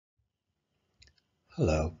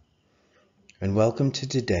Hello, and welcome to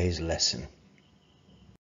today's lesson.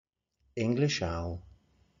 English Owl,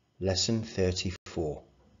 Lesson 34.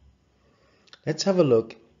 Let's have a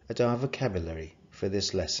look at our vocabulary for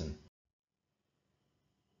this lesson.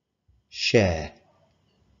 Share,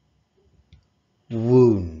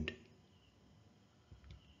 wound,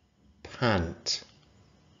 pant,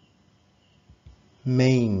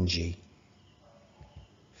 mangy,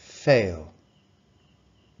 fail,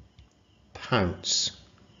 pounce,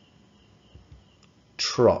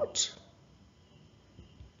 trot,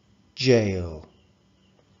 jail.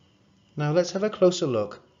 Now let's have a closer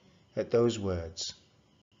look at those words.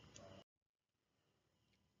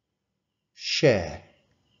 Share,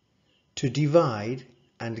 to divide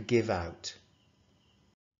and give out.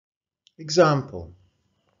 Example: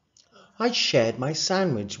 I shared my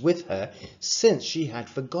sandwich with her since she had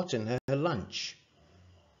forgotten her lunch.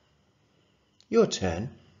 Your turn.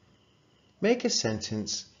 Make a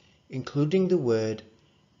sentence including the word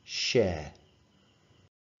share.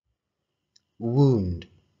 Wound,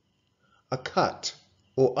 a cut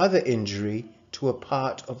or other injury to a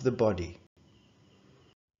part of the body.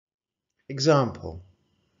 Example: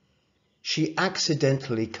 she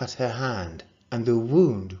accidentally cut her hand and the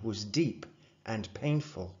wound was deep and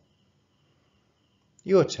painful.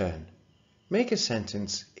 Your turn. Make a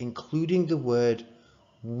sentence including the word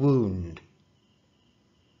wound.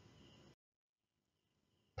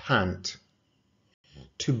 Pant,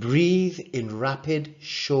 to breathe in rapid,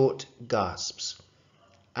 short gasps,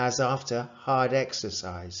 as after hard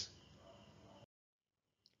exercise.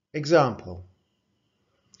 Example: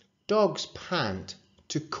 dogs pant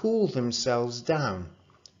to cool themselves down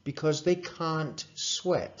because they can't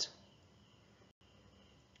sweat.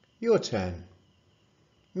 Your turn.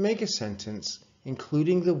 Make a sentence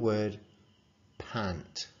including the word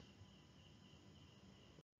pant.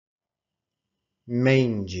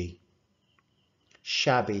 Mangy,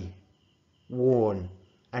 shabby, worn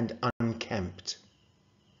and unkempt.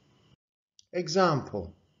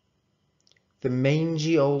 Example: the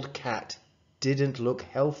mangy old cat didn't look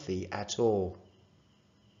healthy at all.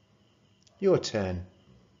 Your turn.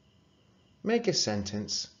 Make a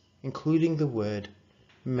sentence including the word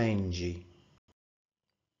mangy.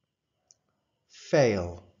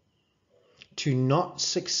 Fail, to not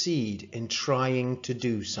succeed in trying to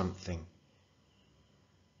do something.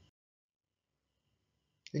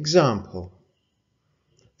 Example: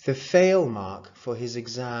 the fail mark for his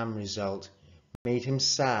exam result made him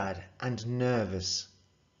sad and nervous.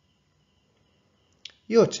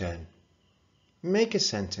 Your turn. Make a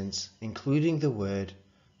sentence including the word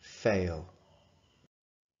fail.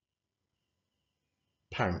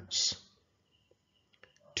 Pounce,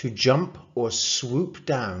 to jump or swoop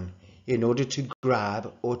down in order to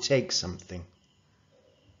grab or take something.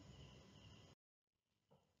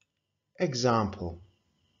 Example: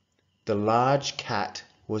 the large cat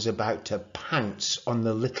was about to pounce on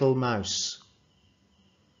the little mouse.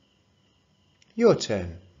 Your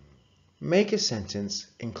turn. Make a sentence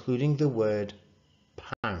including the word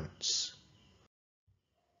pounce.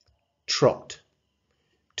 Trot,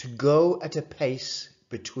 to go at a pace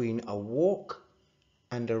between a walk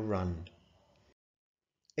and a run.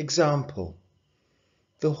 Example: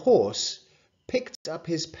 the horse picked up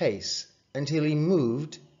his pace until he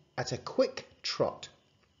moved at a quick trot.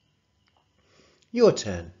 Your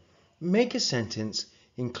turn. Make a sentence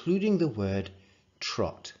including the word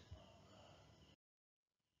trot.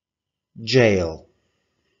 Jail,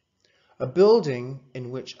 a building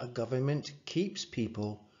in which a government keeps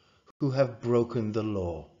people who have broken the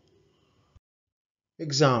law.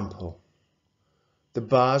 Example: the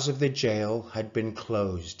bars of the jail had been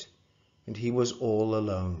closed and he was all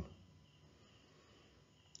alone.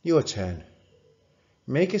 Your turn.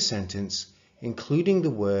 Make a sentence including the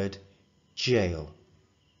word jail.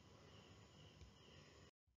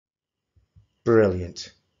 Brilliant.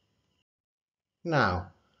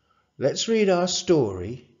 Now, let's read our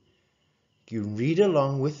story. You read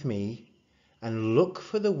along with me and look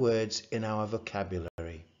for the words in our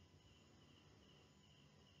vocabulary.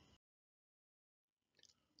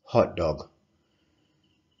 Hot Dog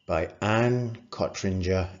by Anne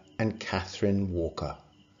Cottringer and Catherine Walker.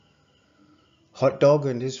 Hot Dog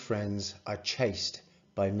and his friends are chased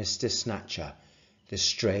by Mr. Snatcher, the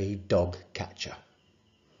stray dog catcher.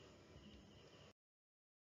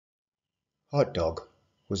 Hot Dog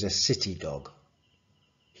was a city dog.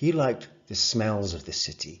 He liked the smells of the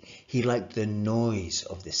city. He liked the noise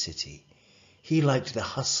of the city. He liked the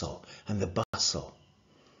hustle and the bustle.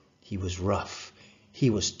 He was rough. He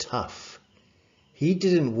was tough. He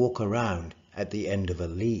didn't walk around at the end of a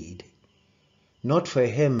lead. Not for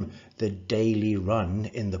him the daily run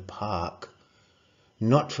in the park.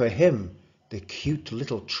 Not for him the cute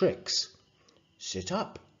little tricks. Sit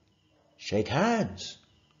up, shake hands,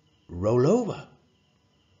 roll over.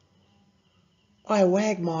 I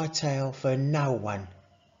wag my tail for no one,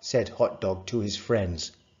 said Hot Dog to his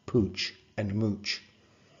friends, Pooch and Mooch.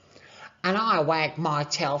 And I wag my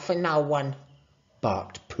tail for no one,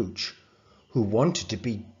 barked Pooch, who wanted to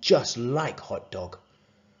be just like Hot Dog,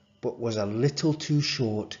 but was a little too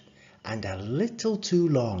short and a little too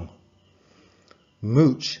long.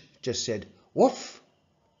 Mooch just said woof,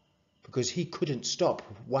 because he couldn't stop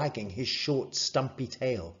wagging his short stumpy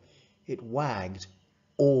tail. It wagged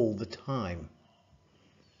all the time.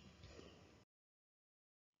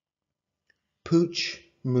 Pooch,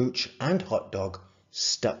 Mooch and Hot Dog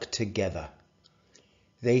stuck together.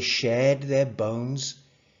 They shared their bones,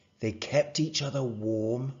 they kept each other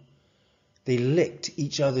warm, they licked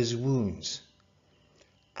each other's wounds,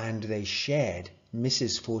 and they shared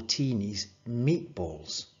Mrs. Fortini's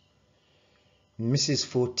meatballs. Mrs.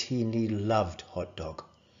 Fortini loved Hot Dog.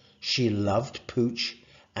 She loved Pooch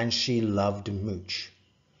and she loved Mooch.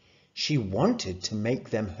 She wanted to make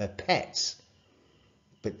them her pets,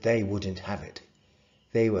 but they wouldn't have it.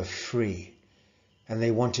 They were free, and they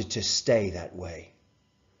wanted to stay that way.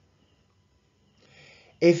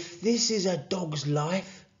 If this is a dog's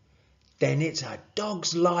life, then it's a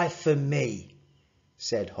dog's life for me,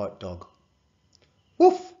 said Hot Dog.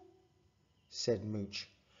 Woof, said Mooch.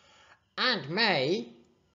 and me,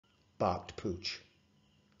 barked Pooch.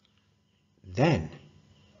 Then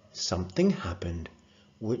something happened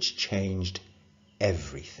which changed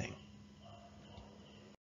everything.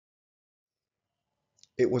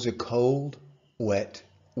 It was a cold, wet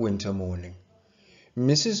winter morning.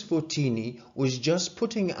 Mrs. Fortini was just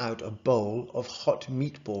putting out a bowl of hot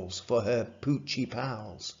meatballs for her Poochy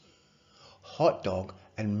pals. Hot Dog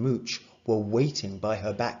and Mooch were waiting by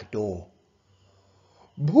her back door.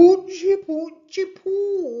 Poochy, Poochy,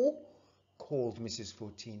 Poo, called Mrs.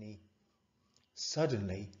 Fortini.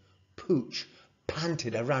 Suddenly, Pooch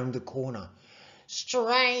panted around the corner.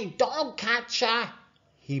 stray dog catcher,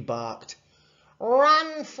 He barked.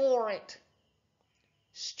 run for it.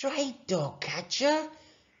 Stray dog catcher,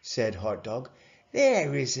 said Hot Dog.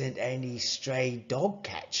 There isn't any stray dog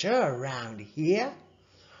catcher around here.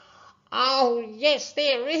 Oh, yes,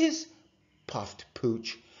 there is, Puffed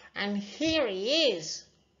Pooch. and here he is.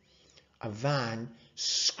 A van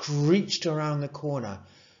screeched around the corner.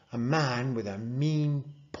 A man with a mean,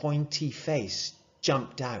 pointy face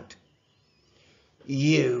jumped out.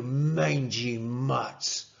 You mangy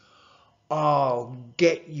mutts! I'll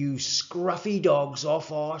get you scruffy dogs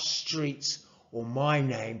off our streets, or my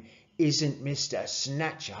name isn't Mr.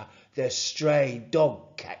 Snatcher, the stray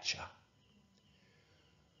dog catcher.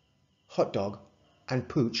 Hot Dog and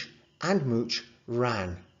Pooch and Mooch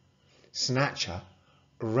ran. Snatcher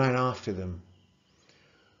ran after them.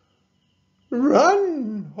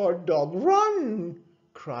 Run, Hot Dog, run!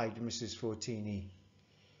 cried Mrs. Fortini.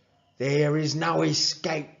 There is no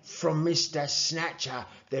escape from Mr. Snatcher,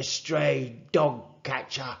 the stray dog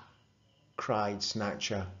catcher, cried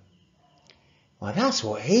Snatcher. Well, that's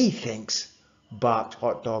what he thinks, barked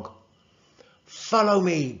Hot Dog. Follow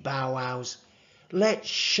me, Bow Wows. Let's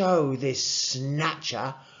show this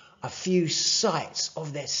Snatcher a few sights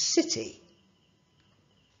of the city.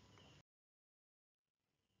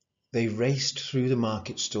 They raced through the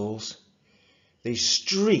market stalls. They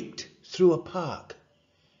streaked through a park.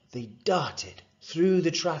 They darted through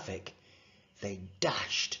the traffic. They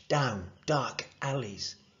dashed down dark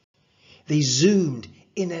alleys. They zoomed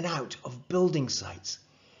in and out of building sites.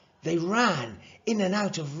 They ran in and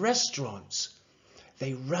out of restaurants.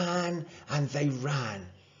 They ran and they ran,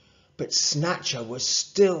 but Snatcher was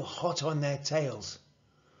still hot on their tails.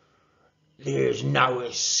 There's no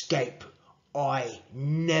escape. I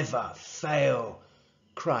never fail,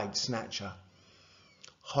 cried Snatcher.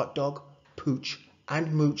 Hot Dog, Pooch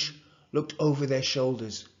and Mooch looked over their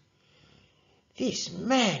shoulders. This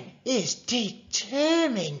man is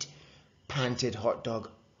determined, panted Hot Dog.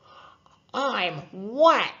 I'm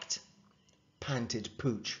whacked. Panted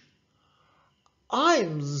Pooch.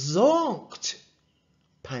 I'm zonked,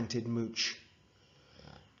 panted Mooch.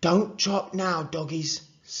 Don't chop now, doggies,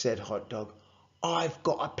 said Hot Dog. I've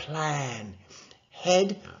got a plan.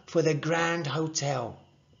 Head for the Grand Hotel.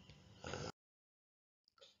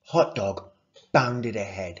 Hot Dog bounded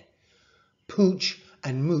ahead. Pooch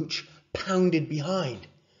and Mooch pounded behind.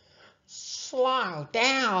 Slow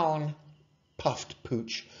down, Puffed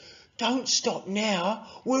Pooch. Don't stop now.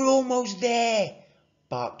 We're almost there,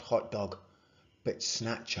 barked Hot Dog. But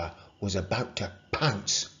Snatcher was about to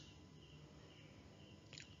pounce.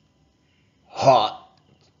 Hot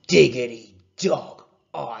diggity dog,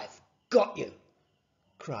 I've got you,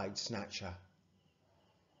 cried Snatcher.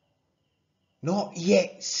 Not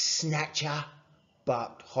yet, Snatcher,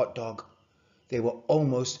 barked Hot Dog. They were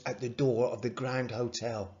almost at the door of the Grand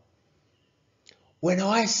Hotel. When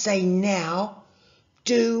I say now,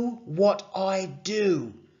 do what I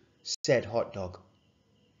do, said Hot Dog.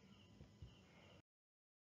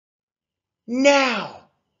 Now,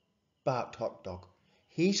 barked Hot Dog.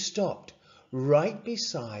 He stopped right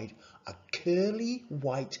beside a curly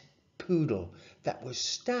white poodle that was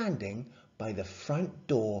standing by the front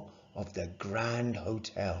door of the Grand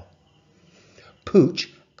Hotel.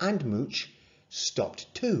 Pooch and Mooch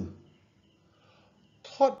stopped too.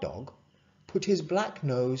 Hot Dog put his black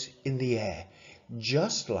nose in the air,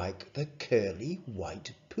 just like the curly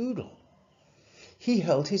white poodle. He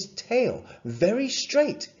held his tail very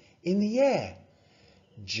straight in the air,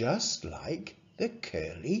 just like the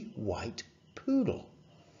curly white poodle.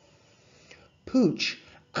 Pooch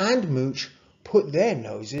and Mooch put their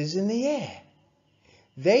noses in the air.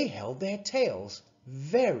 They held their tails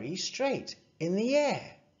very straight in the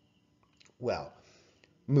air. Well,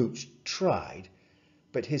 Mooch tried,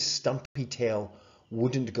 but his stumpy tail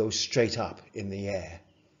wouldn't go straight up in the air.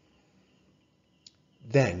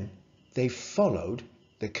 Then they followed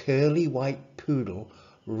the curly white poodle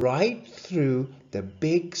right through the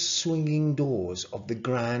big swinging doors of the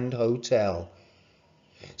Grand Hotel.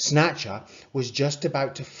 Snatcher was just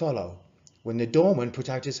about to follow when the doorman put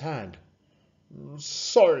out his hand.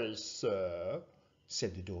 "Sorry, sir,"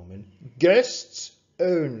 said the doorman. "Guests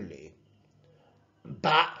only."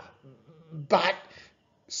 But,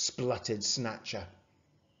 spluttered Snatcher.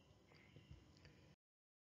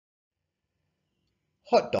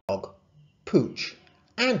 Hot Dog, Pooch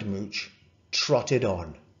and Mooch trotted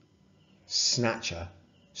on. Snatcher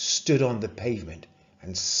stood on the pavement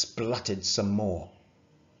and spluttered some more.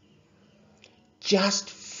 "Just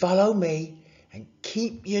follow me and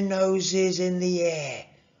keep your noses in the air,"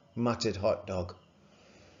 muttered Hot Dog.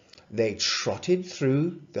 They trotted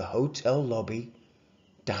through the hotel lobby,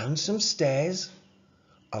 down some stairs,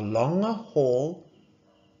 along a hall,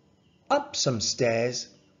 up some stairs,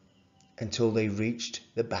 until they reached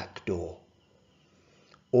the back door.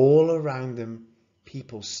 All around them,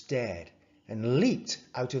 people stared and leaped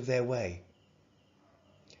out of their way.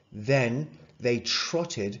 Then they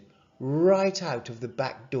trotted right out of the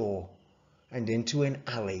back door and into an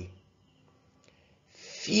alley.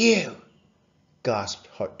 "Phew!" gasped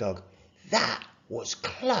Hot Dog. "That was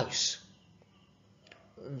close."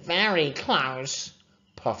 Very close,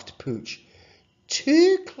 puffed Pooch.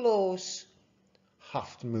 "Too close,"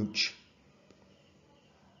 huffed Mooch.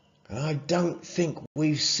 "And I don't think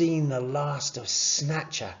we've seen the last of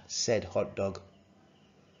Snatcher," said Hot Dog.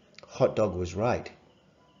 Hot Dog was right.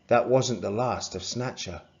 That wasn't the last of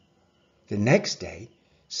Snatcher. The next day,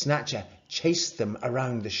 Snatcher chased them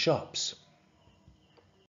around the shops.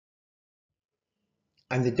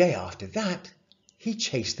 And the day after that, he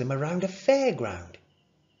chased them around a fairground.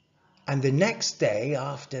 And the next day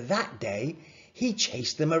after that day, he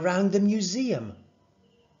chased them around the museum.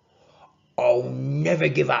 "Oh, never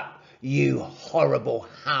give up, you horrible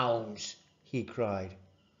hounds," he cried.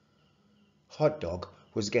 Hot Dog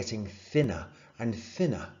was getting thinner and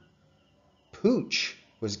thinner. Pooch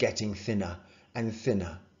was getting thinner and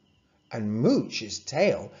thinner. And Mooch's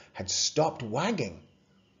tail had stopped wagging.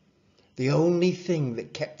 The only thing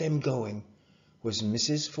that kept them going was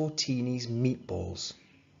Mrs. Fortini's meatballs.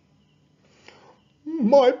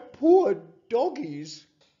 "My poor doggies,"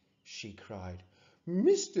 she cried.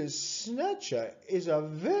 "Mr. Snatcher is a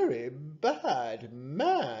very bad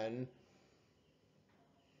man."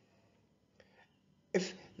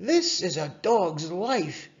 "If this is a dog's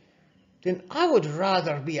life, then I would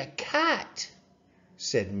rather be a cat,"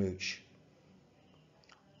 said Mooch.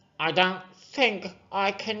 I don't think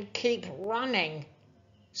I can keep running,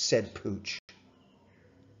 said Pooch.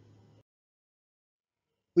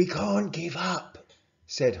 "We can't give up,"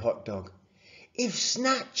 said Hot Dog. "If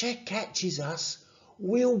Snatcher catches us,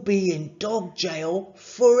 we'll be in dog jail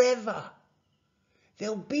forever.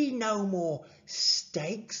 There'll be no more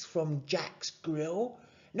steaks from Jack's Grill,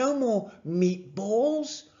 no more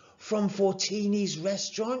meatballs from Fortini's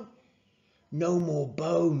restaurant, no more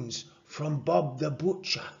bones from Bob the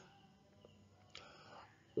Butcher."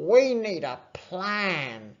 We need a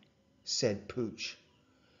plan, said Pooch.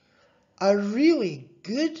 "A really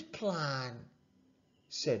good plan,"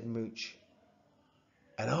 said Mooch.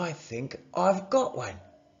 "And I think I've got one,"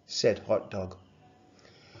 said Hot Dog.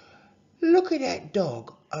 "Look at that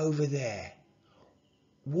dog over there.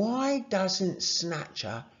 Why doesn't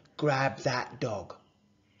Snatcher grab that dog?"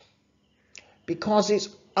 because its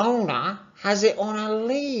owner has it on a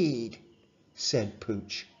lead, said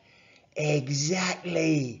Pooch.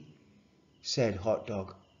 Exactly, said Hot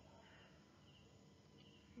Dog.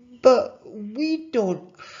 But we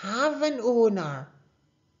don't have an owner,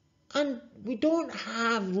 and we don't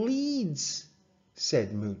have leads,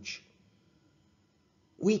 said Mooch.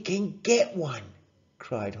 We can get one,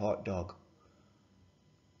 cried Hot Dog.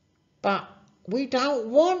 But we don't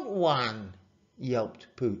want one, yelped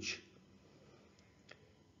Pooch.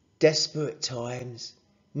 Desperate times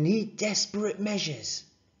need desperate measures,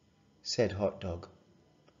 said Hot Dog.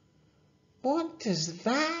 What does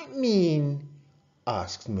that mean?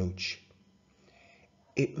 asked Mooch.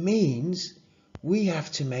 It means we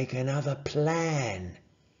have to make another plan,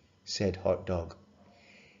 said Hot Dog.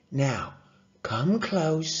 Now, come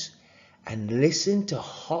close and listen to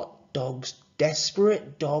Hot Dog's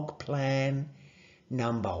desperate dog plan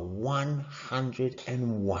number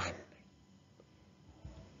 101.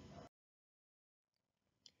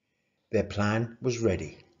 Their plan was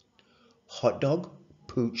ready. Hot Dog,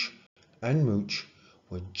 Pooch, and Mooch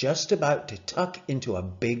were just about to tuck into a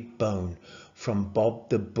big bone from Bob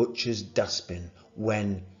the Butcher's dustbin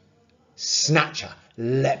when Snatcher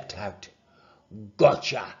leapt out.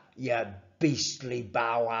 Gotcha, you beastly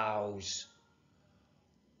bow-wows!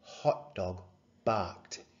 Hot Dog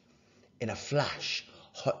barked. In a flash,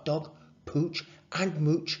 Hot Dog, Pooch, and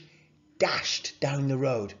Mooch dashed down the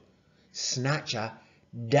road. Snatcher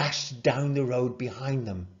dashed down the road behind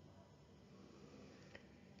them.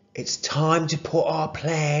 It's time to put our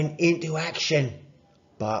plan into action,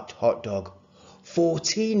 barked Hot Dog.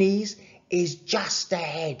 Fortini's is just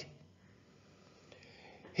ahead.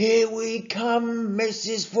 Here we come,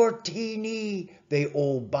 Mrs. Fortini, they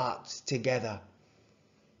all barked together.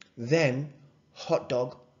 Then Hot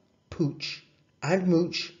Dog, Pooch, and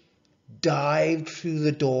Mooch dived through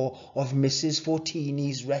the door of Mrs.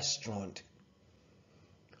 Fortini's restaurant.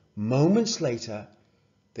 Moments later,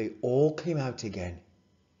 they all came out again.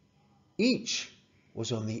 Each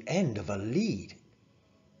was on the end of a lead,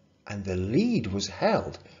 and the lead was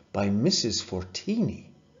held by Mrs. Fortini.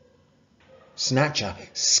 Snatcher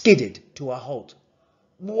skidded to a halt.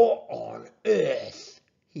 What on earth?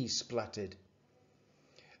 He spluttered.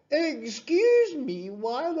 Excuse me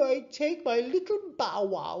while I take my little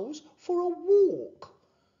bow-wows for a walk,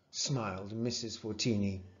 smiled Mrs.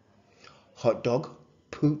 Fortini. Hot Dog,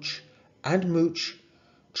 Pooch, and Mooch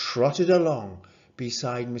trotted along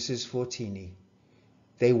beside Mrs. Fortini.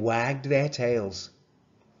 They wagged their tails.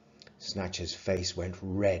 Snatcher's face went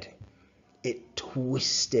red. It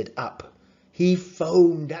twisted up. He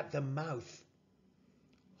foamed at the mouth.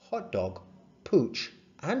 Hot Dog, Pooch,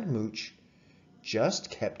 and Mooch just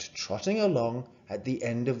kept trotting along at the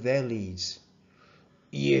end of their leads.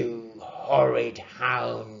 You horrid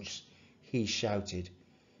hounds, he shouted.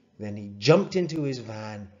 Then he jumped into his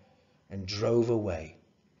van and drove away.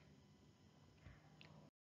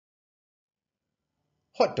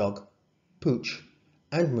 Hot Dog, Pooch,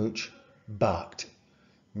 and Mooch barked.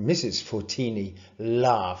 Mrs. Fortini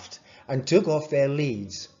laughed and took off their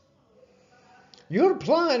leads. Your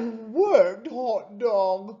plan worked, Hot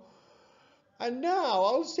Dog. And now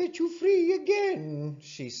I'll set you free again,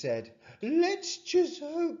 she said. Let's just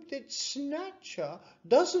hope that Snatcher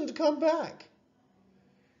doesn't come back.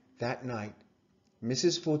 That night,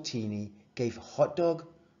 Mrs. Fortini gave Hot Dog,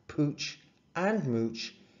 Pooch, and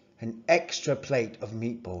Mooch an extra plate of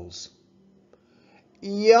meatballs.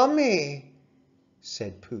 Yummy,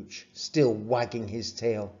 said Pooch, still wagging his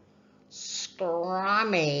tail.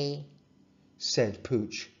 Scrummy, said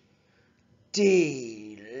Pooch.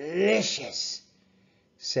 Delicious,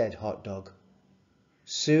 said Hot Dog.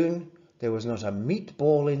 Soon there was not a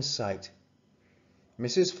meatball in sight.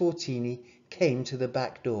 Mrs. Fortini came to the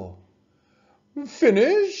back door.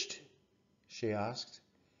 Finished? She asked.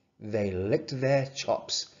 They licked their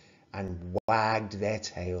chops and wagged their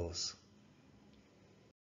tails.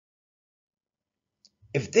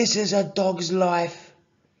 If this is a dog's life,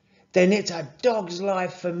 then it's a dog's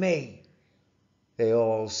life for me, they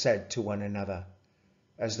all said to one another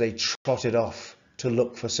as they trotted off to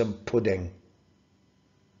look for some pudding.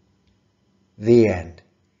 The end.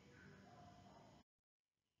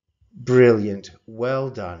 Brilliant. Well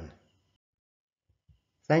done.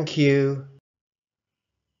 Thank you.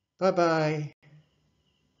 Bye-bye.